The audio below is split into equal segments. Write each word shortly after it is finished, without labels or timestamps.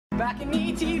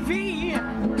Balcony TV.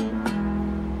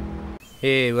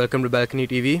 Hey, welcome to Balcony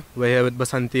TV. We're here with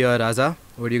Basanti Aur Rahza.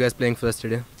 What are you guys playing for us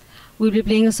today? We'll be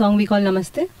playing a song we call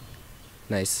Namaste.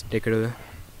 Nice, take it away.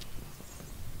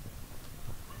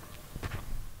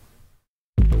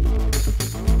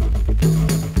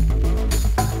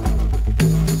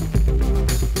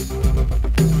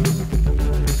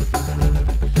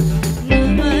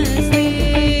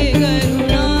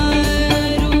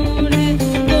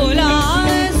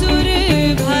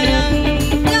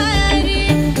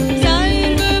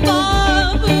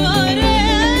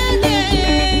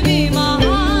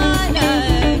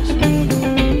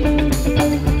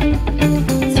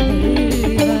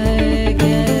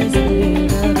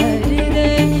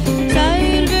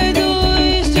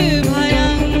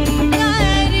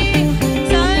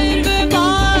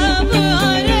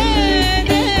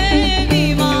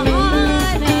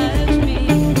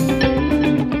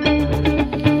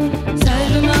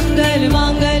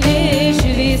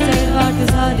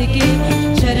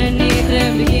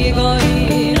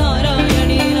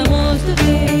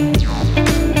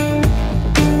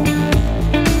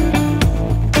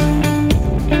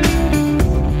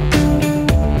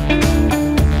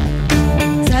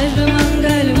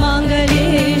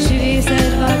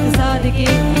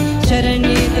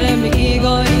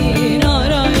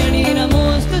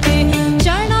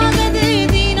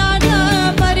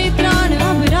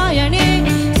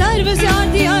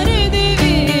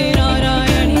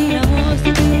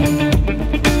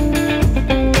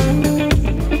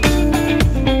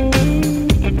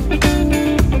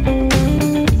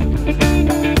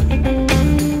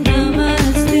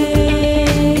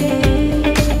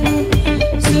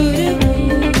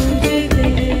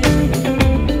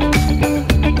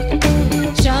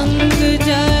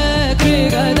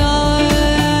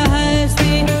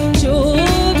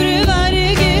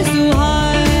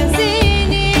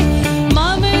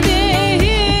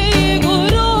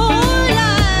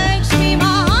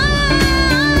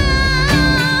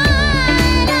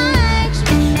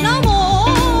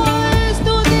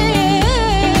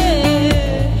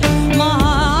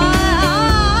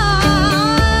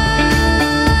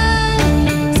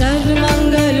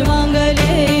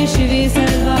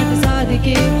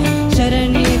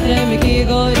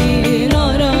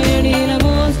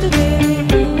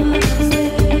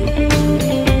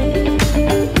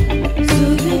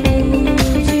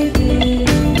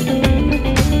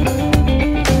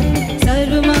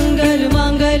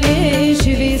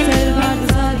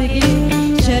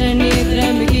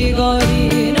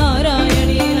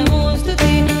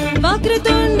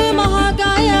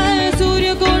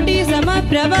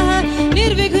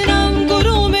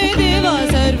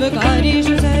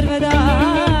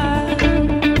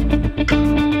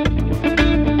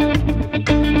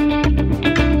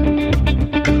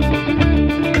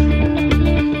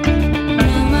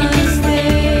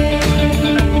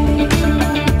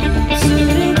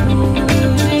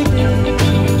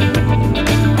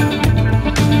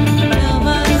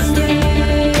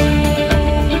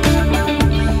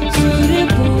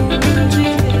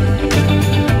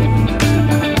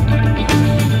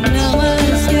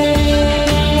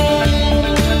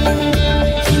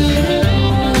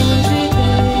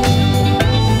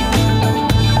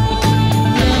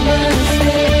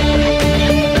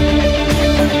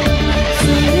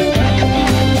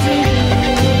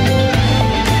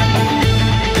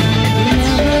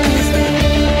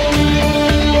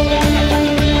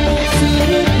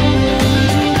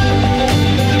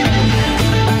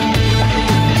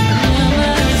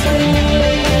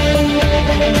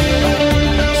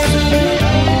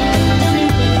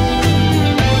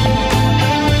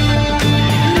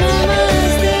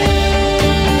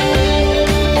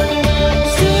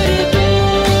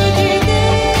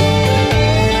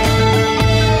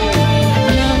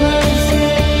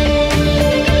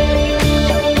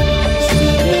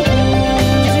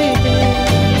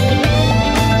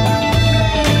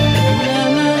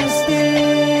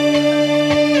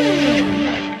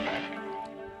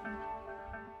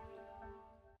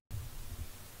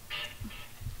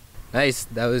 Nice,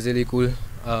 that was really cool.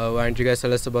 Why don't you guys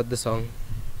tell us about the song?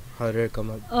 How did it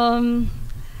come up?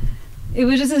 It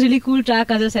was just a really cool track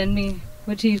Azhar sent me,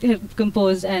 which he had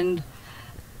composed, and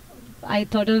I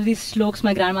thought of these sloks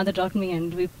my grandmother taught me,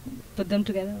 and we put them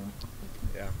together.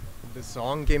 Yeah, the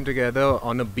song came together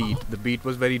on a beat. The beat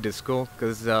was very disco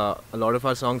because a lot of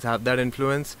our songs have that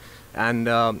influence, and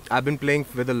I've been playing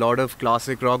with a lot of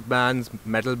classic rock bands,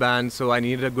 metal bands, so I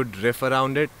needed a good riff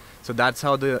around it. So that's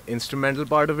how the instrumental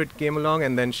part of it came along,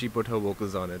 and then she put her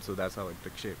vocals on it, so that's how it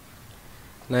took shape.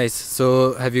 Nice.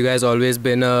 So, have you guys always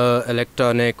been a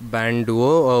electronic band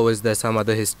duo, or was there some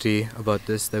other history about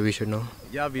this that we should know?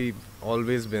 Yeah, we've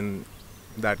always been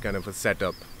that kind of a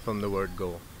setup from the word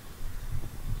go.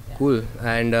 Cool.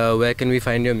 And where can we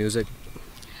find your music?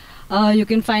 You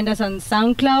can find us on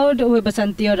SoundCloud, we're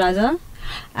Basanti Aur Rahza,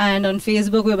 and on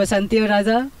Facebook, we're Basanti Aur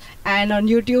Rahza, and on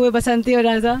YouTube, we're Basanti Aur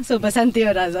Rahza, so Basanti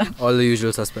Aur Rahza. All the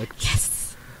usual suspects.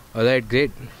 Yes. Alright,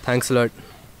 great. Thanks a lot.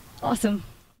 Awesome.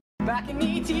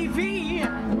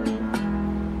 BalconyTV.